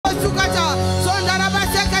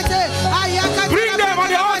Bring them on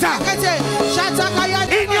the altar.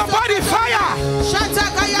 In your body, fire.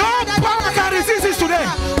 No power can resist this today.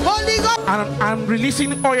 And I'm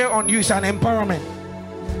releasing oil on you. It's an empowerment.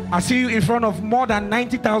 I see you in front of more than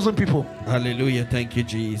 90,000 people. Hallelujah. Thank you,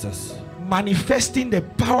 Jesus. Manifesting the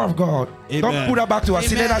power of God. Amen. Don't put her back to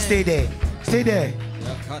us. Let us stay there. Stay there.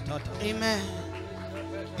 Amen.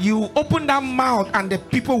 You open that mouth and the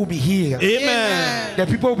people will be healed. Amen. The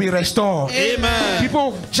people will be restored. Amen.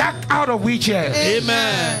 People jacked out of wheelchairs.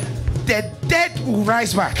 Amen. The dead will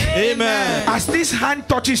rise back. Amen. As this hand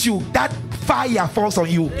touches you, that fire falls on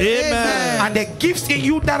you. Amen. And the gifts in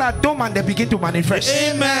you that are dormant, they begin to manifest.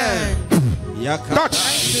 Amen.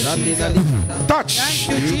 Touch. Touch.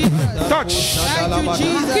 Touch.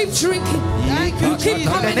 Keep drinking. You keep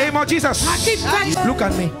coming. In the name of Jesus. Look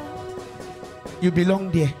at me. You belong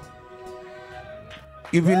there.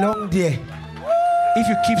 You belong there. If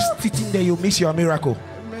you keep sitting there, you miss your miracle.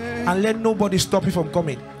 Amen. And let nobody stop you from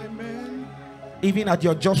coming. Amen. Even at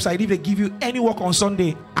your job site, if they give you any work on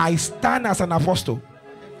Sunday, I stand as an apostle.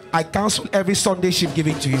 I cancel every Sunday shift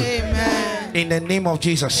given to you. Amen. In the name of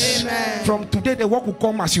Jesus. Amen. From today, the work will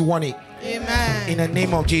come as you want it. Amen. In the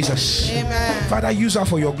name of Jesus. Amen. Father, use her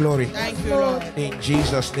for your glory. Thank you, Lord. In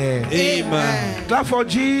Jesus' name. Amen. Clap for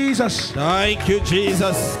Jesus. Thank you,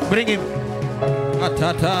 Jesus. Bring him.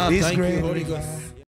 Thank This great you, Holy Ghost.